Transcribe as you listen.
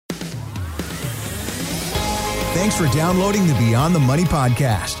Thanks for downloading the Beyond the Money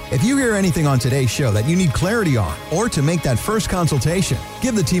podcast. If you hear anything on today's show that you need clarity on or to make that first consultation,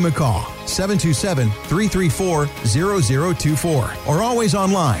 give the team a call, 727-334-0024, or always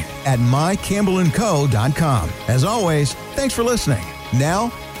online at mycampbellandco.com. As always, thanks for listening.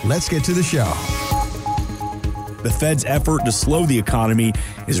 Now, let's get to the show. The Fed's effort to slow the economy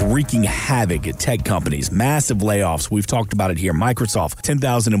is wreaking havoc at tech companies. Massive layoffs. We've talked about it here. Microsoft,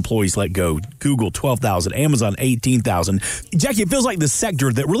 10,000 employees let go. Google, 12,000. Amazon, 18,000. Jackie, it feels like the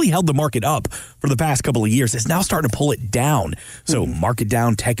sector that really held the market up for the past couple of years is now starting to pull it down. So market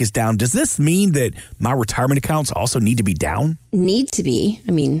down, tech is down. Does this mean that my retirement accounts also need to be down? Need to be.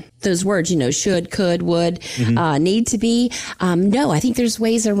 I mean, those words, should, could, would, need to be. No, I think there's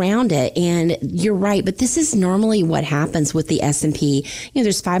ways around it. And you're right. But this is normally what happens with the S&P.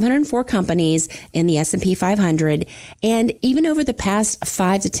 There's 504 companies in the S&P 500. And even over the past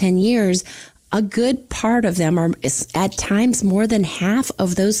 5 to 10 years, a good part of them are, at times, more than half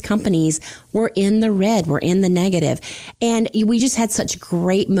of those companies were in the red, were in the negative. And we just had such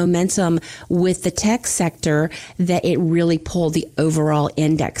great momentum with the tech sector that it really pulled the overall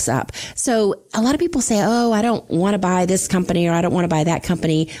index up. So a lot of people say, oh, I don't want to buy this company or I don't want to buy that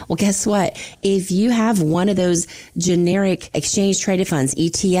company. Well, guess what? If you have one of those generic exchange traded funds,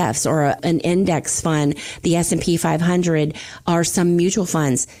 ETFs, or an index fund, the S&P 500, or some mutual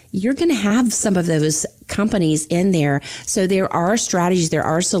funds, you're going to have some of those companies in there. So there are strategies, there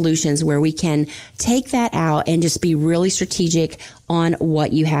are solutions where we can take that out and just be really strategic on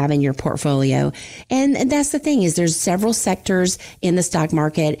what you have in your portfolio. And that's the thing, is there's several sectors in the stock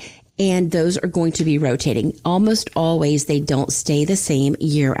market, and those are going to be rotating. Almost always, they don't stay the same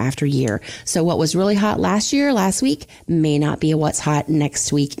year after year. So what was really hot last week, may not be what's hot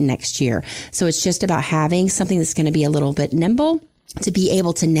next week, next year. So it's just about having something that's going to be a little bit nimble to be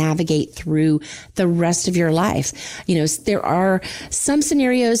able to navigate through the rest of your life. There are some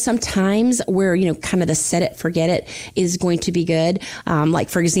scenarios, sometimes where, kind of the set it, forget it is going to be good. Like,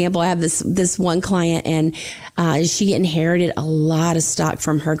 for example, I have this one client, and she inherited a lot of stock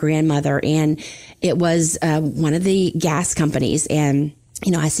from her grandmother, and it was one of the gas companies. And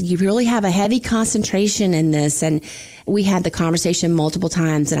I said, you really have a heavy concentration in this. And we had the conversation multiple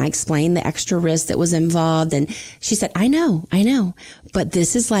times, and I explained the extra risk that was involved. And she said, I know, but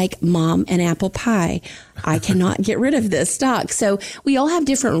this is like mom and apple pie. I cannot get rid of this stock. So we all have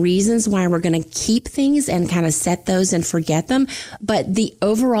different reasons why we're going to keep things and kind of set those and forget them. But the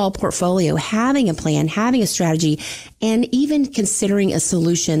overall portfolio, having a plan, having a strategy, and even considering a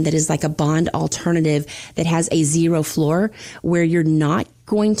solution that is like a bond alternative that has a zero floor where you're not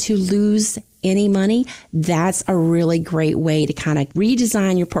going to lose any money, that's a really great way to kind of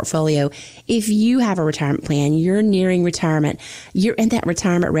redesign your portfolio. If you have a retirement plan, you're nearing retirement, you're in that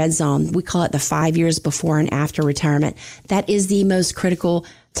retirement red zone. We call it the 5 years before and after retirement. That is the most critical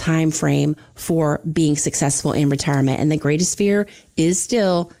time frame for being successful in retirement. And the greatest fear is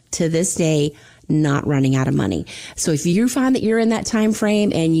still, to this day, not running out of money. So if you find that you're in that time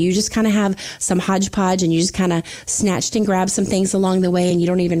frame and you just kind of have some hodgepodge and you just kind of snatched and grabbed some things along the way and you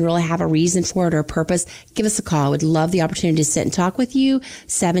don't even really have a reason for it or a purpose, give us a call. I would love the opportunity to sit and talk with you.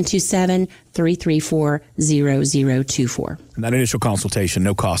 727-334-0024. And that initial consultation,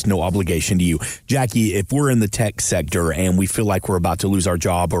 no cost, no obligation to you. Jackie, if we're in the tech sector and we feel like we're about to lose our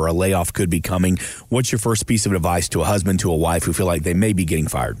job or a layoff could be coming, what's your first piece of advice to a husband, to a wife who feel like they may be getting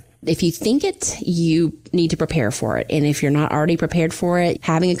fired? If you think it, you need to prepare for it. And if you're not already prepared for it,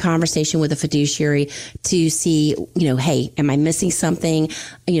 having a conversation with a fiduciary to see, hey, am I missing something?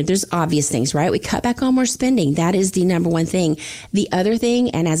 There's obvious things, right? We cut back on more spending. That is the number one thing. The other thing,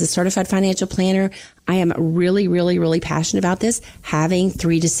 and as a certified financial planner, I am really, really, really passionate about this, having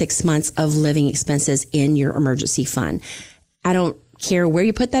 3 to 6 months of living expenses in your emergency fund. I don't care where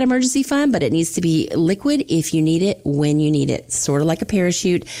you put that emergency fund, but it needs to be liquid if you need it, when you need it, sort of like a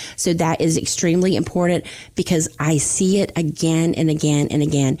parachute. So that is extremely important because I see it again and again and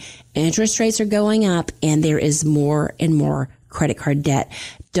again. Interest rates are going up and there is more and more credit card debt.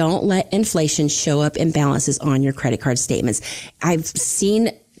 Don't let inflation show up in balances on your credit card statements. I've seen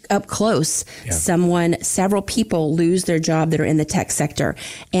up close, several people lose their job that are in the tech sector.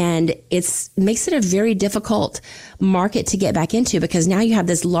 And makes it a very difficult market to get back into because now you have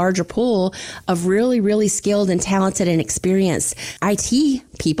this larger pool of really, really skilled and talented and experienced IT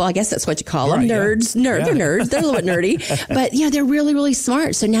people. I guess that's what you call them. Nerds. They're nerds. They're a little bit nerdy, but they're really, really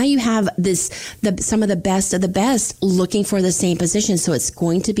smart. So now you have some of the best of the best looking for the same position. So it's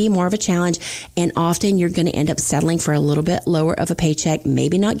going to be more of a challenge. And often you're going to end up settling for a little bit lower of a paycheck,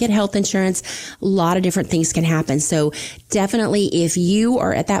 maybe not get health insurance. A lot of different things can happen. So definitely if you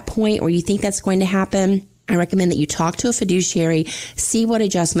are at that point where you think that's going to happen, I recommend that you talk to a fiduciary, see what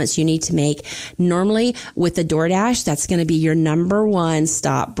adjustments you need to make. Normally with the DoorDash, that's going to be your number one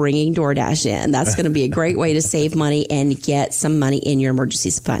stop, bringing DoorDash in. That's going to be a great way to save money and get some money in your emergency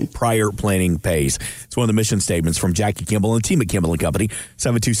fund. Prior planning pays. It's one of the mission statements from Jackie Kimball and team at Kimball & Company,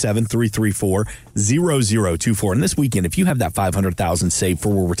 727-334-0024. And this weekend, if you have that $500,000 saved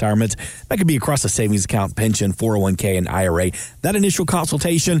for retirement, that could be across a savings account, pension, 401k, and IRA. That initial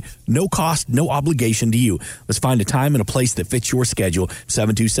consultation, no cost, no obligation to you. Let's find a time and a place that fits your schedule.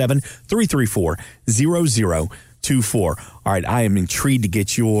 727-334-0024. All right, I am intrigued to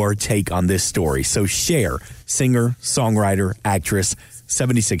get your take on this story. So Cher, singer, songwriter, actress,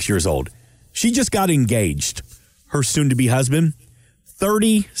 76 years old. She just got engaged. Her soon-to-be husband,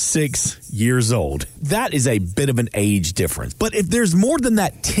 36 years old. That is a bit of an age difference. But if there's more than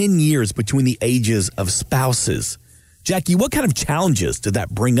that 10 years between the ages of spouses, Jackie, what kind of challenges did that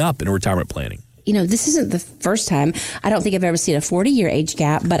bring up in retirement planning? You know, this isn't the first time. I don't think I've ever seen a 40-year age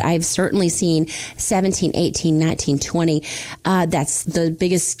gap, but I've certainly seen 17, 18, 19, 20. That's the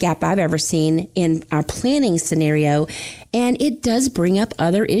biggest gap I've ever seen in our planning scenario. And it does bring up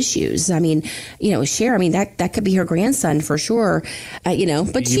other issues. I mean, you know, Cher, I mean, that could be her grandson for sure, you know,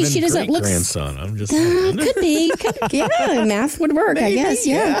 but she doesn't look. Grandson, I'm just saying. Could be. Yeah, math would work, maybe, I guess.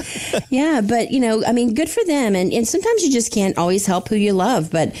 Yeah. Yeah. But, you know, I mean, good for them. And sometimes you just can't always help who you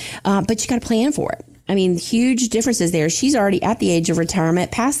love, but you got to plan for it. I mean, huge differences there. She's already at the age of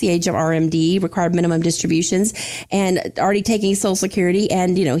retirement, past the age of RMD, required minimum distributions, and already taking Social Security.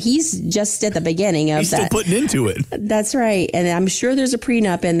 And, you know, he's just at the beginning of he's that. He's still putting into it. That's right. And I'm sure there's a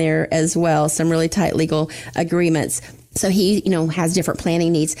prenup in there as well, some really tight legal agreements. So he, you know, has different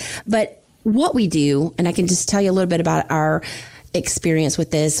planning needs. But what we do, and I can just tell you a little bit about our experience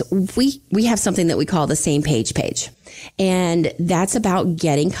with this, we have something that we call the same page. And that's about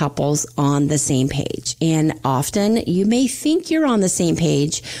getting couples on the same page. And often you may think you're on the same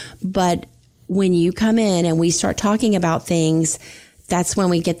page, but when you come in and we start talking about things, that's when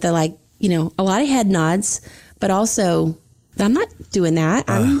we get the, like, you know, a lot of head nods, but also, I'm not doing that.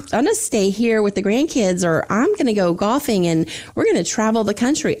 I'm going to stay here with the grandkids, or I'm going to go golfing and we're going to travel the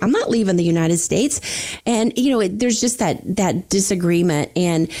country. I'm not leaving the United States. And, you know, there's just that disagreement.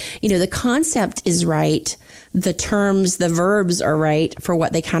 And, you know, the concept is right. The terms, the verbs are right for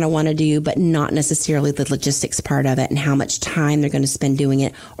what they kind of want to do, but not necessarily the logistics part of it and how much time they're going to spend doing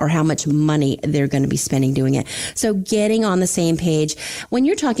it or how much money they're going to be spending doing it. So getting on the same page. When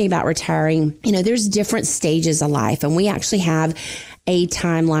you're talking about retiring, you know, there's different stages of life, and we actually have a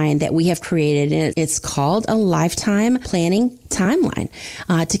timeline that we have created, and it's called a lifetime planning timeline,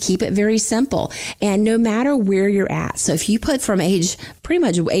 to keep it very simple. And no matter where you're at, so if you put from pretty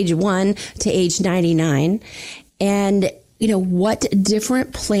much age 1 to age 99, and you know, what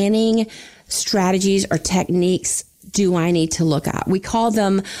different planning strategies or techniques do I need to look at? We call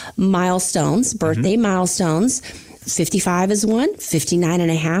them milestones, birthday milestones. 55 is one, 59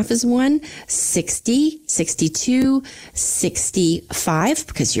 and a half is one, 60, 62, 65,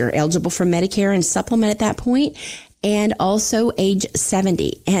 because you're eligible for Medicare and supplement at that point, and also age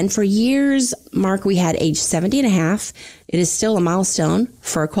 70. And for years, Mark, we had age 70 and a half. It is still a milestone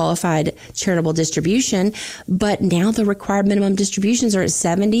for a qualified charitable distribution, but now the required minimum distributions are at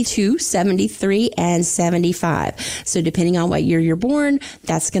 72, 73, and 75. So depending on what year you're born,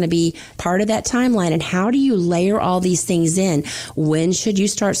 that's going to be part of that timeline. And how do you layer all these things in? When should you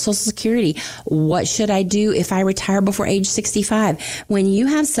start Social Security? What should I do if I retire before age 65? When you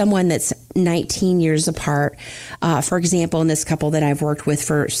have someone that's 19 years apart, for example, in this couple that I've worked with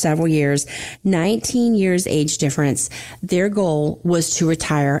for several years, 19 years age difference, their goal was to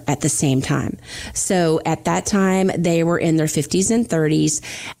retire at the same time. So at that time, they were in their 50s and 30s,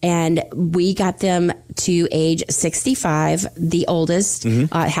 and we got them to age 65. The oldest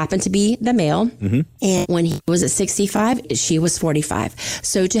happened to be the male. And when he was at 65, she was 45.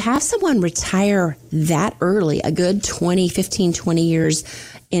 So to have someone retire that early, a good 15, 20 years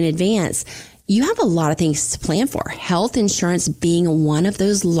in advance, you have a lot of things to plan for. Health insurance being one of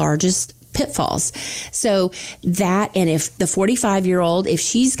those largest pitfalls. So that, and if the 45-year-old, if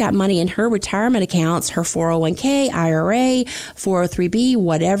she's got money in her retirement accounts, her 401k, IRA, 403b,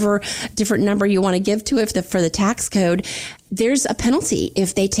 whatever different number you want to give to it for the tax code, there's a penalty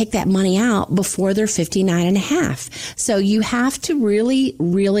if they take that money out before they're 59 and a half. So you have to really,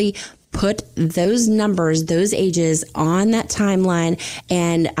 really Put those numbers, those ages on that timeline.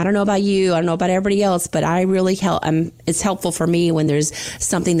 And I don't know about you, I don't know about everybody else, but I really it's helpful for me when there's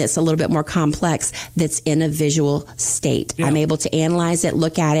something that's a little bit more complex that's in a visual state. Yeah. I'm able to analyze it,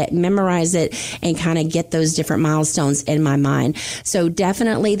 look at it, memorize it, and kind of get those different milestones in my mind. So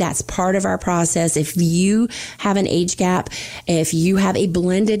definitely that's part of our process. If you have an age gap, if you have a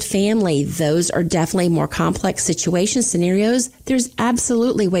blended family, those are definitely more complex situations, scenarios. There's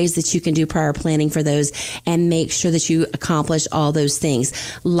absolutely ways that you can do prior planning for those and make sure that you accomplish all those things.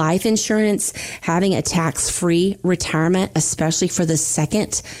 Life insurance, having a tax-free retirement, especially for the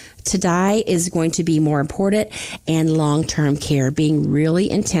second to die, is going to be more important, and long-term care, being really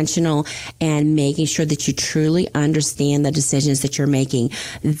intentional and making sure that you truly understand the decisions that you're making.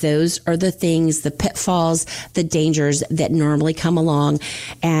 Those are the things, the pitfalls, the dangers that normally come along.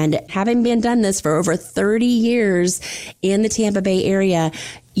 And having been done this for over 30 years in the Tampa Bay area,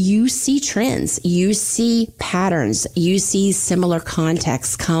 you see trends, you see patterns, you see similar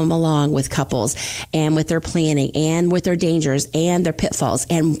contexts come along with couples and with their planning and with their dangers and their pitfalls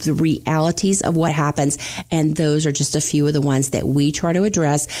and the realities of what happens. And those are just a few of the ones that we try to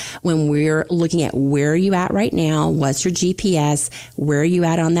address when we're looking at where are you at right now, what's your GPS, where are you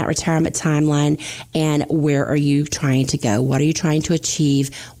at on that retirement timeline, and where are you trying to go? What are you trying to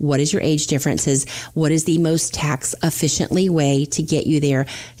achieve? What is your age differences? What is the most tax efficiently way to get you there?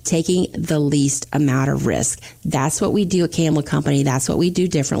 Taking the least amount of risk. That's what we do at Campbell Company. That's what we do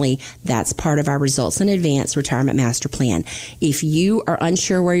differently. That's part of our Results in Advance Retirement Master Plan. If you are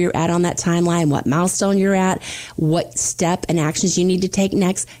unsure where you're at on that timeline, what milestone you're at, what step and actions you need to take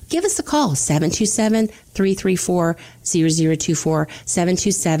next, give us a call, 727-334-0024,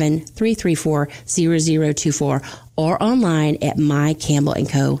 727-334-0024, or online at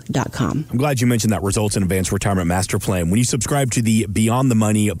mycampbellandco.com. I'm glad you mentioned that Results in Advance Retirement Master Plan. When you subscribe to the Beyond the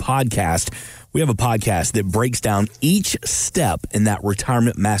Money podcast, we have a podcast that breaks down each step in that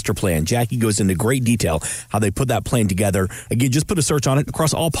retirement master plan. Jackie goes into great detail how they put that plan together. Again, just put a search on it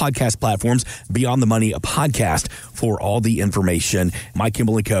across all podcast platforms, Beyond the Money podcast, for all the information,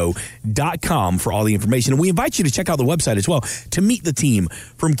 mycampbellandco.com for all the information. And we invite you to check out the website as well to meet the team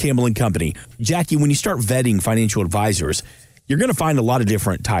from Campbell & Company. Jackie, when you start vetting financial advisors, you're going to find a lot of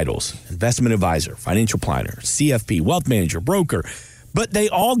different titles: investment advisor, financial planner, CFP, wealth manager, broker. But they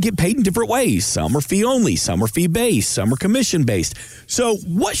all get paid in different ways. Some are fee only, some are fee based, some are commission based. So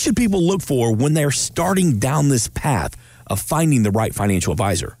what should people look for when they're starting down this path of finding the right financial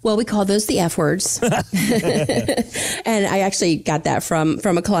advisor? Well, we call those the F words. And I actually got that from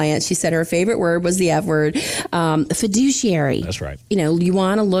a client. She said her favorite word was the F word, fiduciary. That's right. You know, you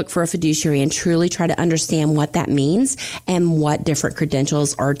want to look for a fiduciary and truly try to understand what that means and what different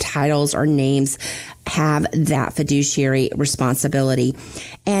credentials or titles or names have that fiduciary responsibility.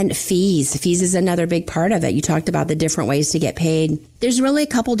 And fees is another big part of it. You talked about the different ways to get paid. There's really a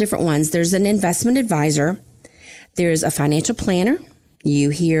couple different ones. There's an investment advisor. There's a financial planner.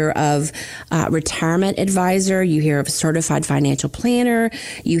 You hear of retirement advisor. You hear of certified financial planner.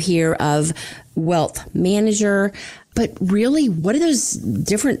 You hear of wealth manager. But really, what do those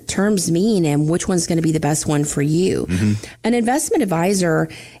different terms mean, and which one's going to be the best one for you? Mm-hmm. An investment advisor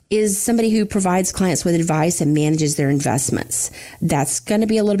is somebody who provides clients with advice and manages their investments. That's going to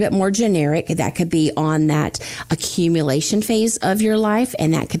be a little bit more generic. That could be on that accumulation phase of your life,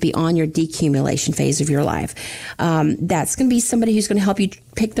 and that could be on your decumulation phase of your life. That's going to be somebody who's going to help you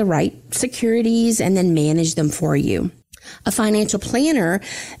pick the right securities and then manage them for you. A financial planner,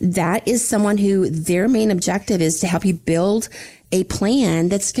 that is someone who their main objective is to help you build a plan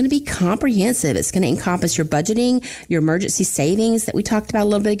that's going to be comprehensive. It's going to encompass your budgeting, your emergency savings that we talked about a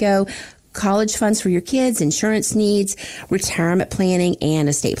little bit ago, college funds for your kids, insurance needs, retirement planning, and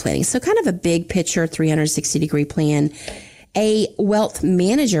estate planning. So kind of a big picture, 360-degree plan. A wealth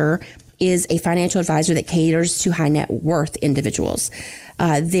manager is a financial advisor that caters to high net worth individuals.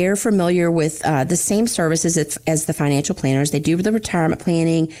 They're familiar with the same services as the financial planners. They do the retirement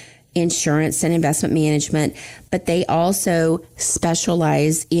planning, insurance, and investment management, but they also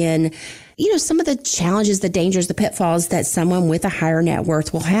specialize in, some of the challenges, the dangers, the pitfalls that someone with a higher net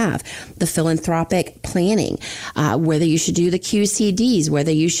worth will have. The philanthropic planning, whether you should do the QCDs,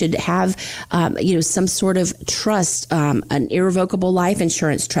 whether you should have, some sort of trust, an irrevocable life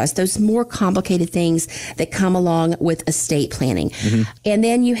insurance trust, those more complicated things that come along with estate planning. Mm-hmm. And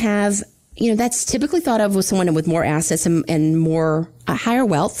then you have, that's typically thought of with someone with more assets and more higher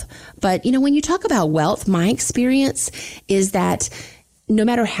wealth. But, when you talk about wealth, my experience is that no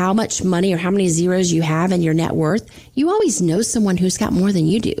matter how much money or how many zeros you have in your net worth, you always know someone who's got more than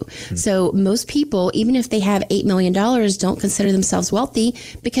you do. So most people, even if they have $8 million, don't consider themselves wealthy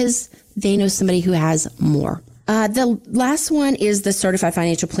because they know somebody who has more. The last one is the Certified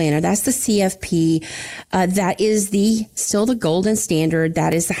Financial Planner. That's the CFP. That is still the golden standard.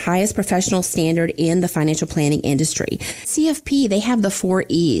 That is the highest professional standard in the financial planning industry. CFP, they have the 4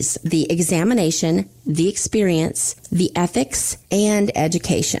 E's: the examination, the experience, the ethics, and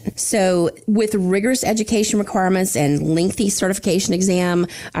education. So with rigorous education requirements and lengthy certification exam,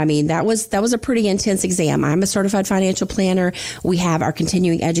 I mean, that was a pretty intense exam. I'm a certified financial planner. We have our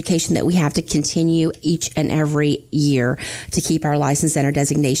continuing education that we have to continue each and every year to keep our license and our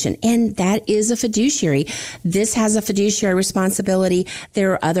designation. And that is a fiduciary. This has a fiduciary responsibility.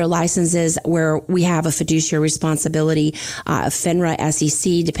 There are other licenses where we have a fiduciary responsibility, FINRA,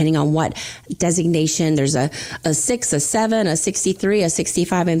 SEC, depending on what designation. There's a 6, a 7, a 63, a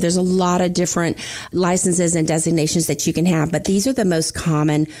 65, and there's a lot of different licenses and designations that you can have. But these are the most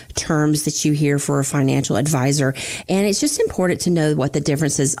common terms that you hear for a financial advisor. And it's just important to know what the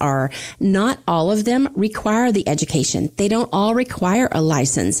differences are. Not all of them require the education. They don't all require a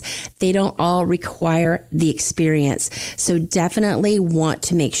license. They don't all require the experience. So definitely want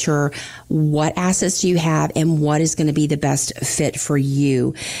to make sure what assets do you have and what is going to be the best fit for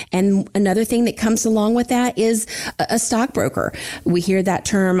you. And another thing that comes along with that is a stockbroker. We hear that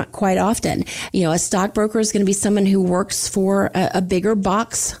term quite often. You know, a stockbroker is going to be someone who works for a bigger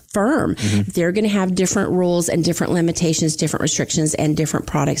box firm. Mm-hmm. They're going to have different rules and different limitations, different restrictions, and different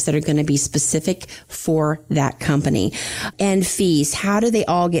products that are going to be specific for that company. And fees, how do they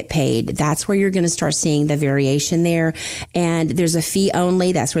all get paid? That's where you're going to start seeing the variation there. And there's a fee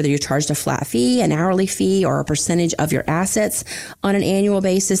only. That's whether you're charged a flat fee, an hourly fee, or a percentage of your assets on an annual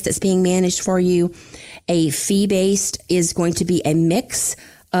basis that's being managed for you. A fee-based is going to be a mix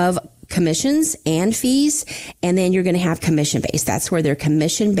of commissions and fees, and then you're going to have commission-based. That's where they're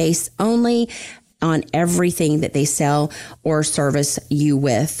commission-based only on everything that they sell or service you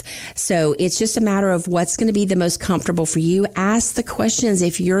with. So it's just a matter of what's going to be the most comfortable for you. Ask the questions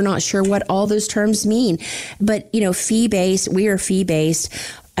if you're not sure what all those terms mean. But, you know, fee-based, we are fee-based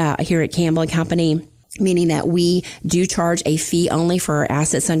here at Campbell & Company, meaning that we do charge a fee only for our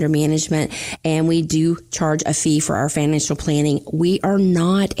assets under management, and we do charge a fee for our financial planning. We are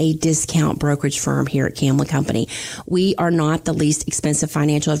not a discount brokerage firm here at Campbell & Company. We are not the least expensive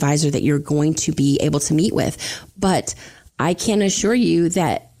financial advisor that you're going to be able to meet with. But I can assure you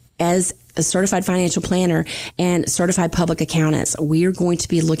that as a certified financial planner and certified public accountants, we are going to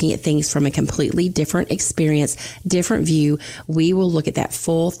be looking at things from a completely different experience, different view. We will look at that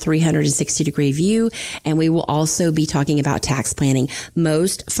full 360-degree view, and we will also be talking about tax planning.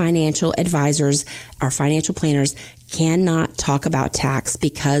 Most financial advisors, our financial planners, cannot talk about tax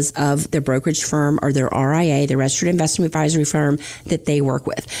because of the brokerage firm or their RIA, the Registered Investment Advisory firm that they work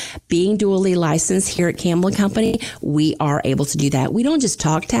with. Being dually licensed here at Campbell & Company, we are able to do that. We don't just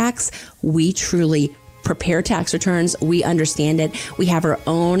talk tax, we truly prepare tax returns. We understand it. We have our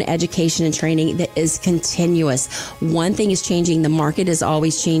own education and training that is continuous. One thing is changing. The market is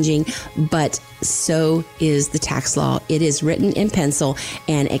always changing, but so is the tax law. It is written in pencil,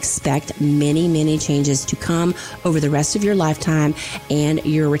 and expect many, many changes to come over the rest of your lifetime and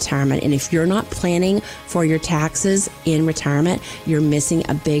your retirement. And if you're not planning for your taxes in retirement, you're missing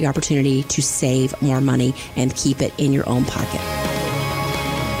a big opportunity to save more money and keep it in your own pocket.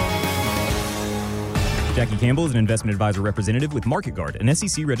 Jackie Campbell is an investment advisor representative with MarketGuard, an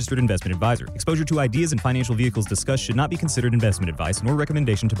SEC-registered investment advisor. Exposure to ideas and financial vehicles discussed should not be considered investment advice nor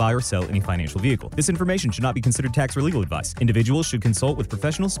recommendation to buy or sell any financial vehicle. This information should not be considered tax or legal advice. Individuals should consult with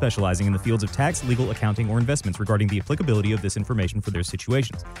professionals specializing in the fields of tax, legal, accounting, or investments regarding the applicability of this information for their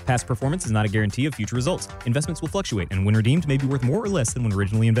situations. Past performance is not a guarantee of future results. Investments will fluctuate, and when redeemed may be worth more or less than when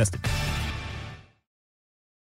originally invested.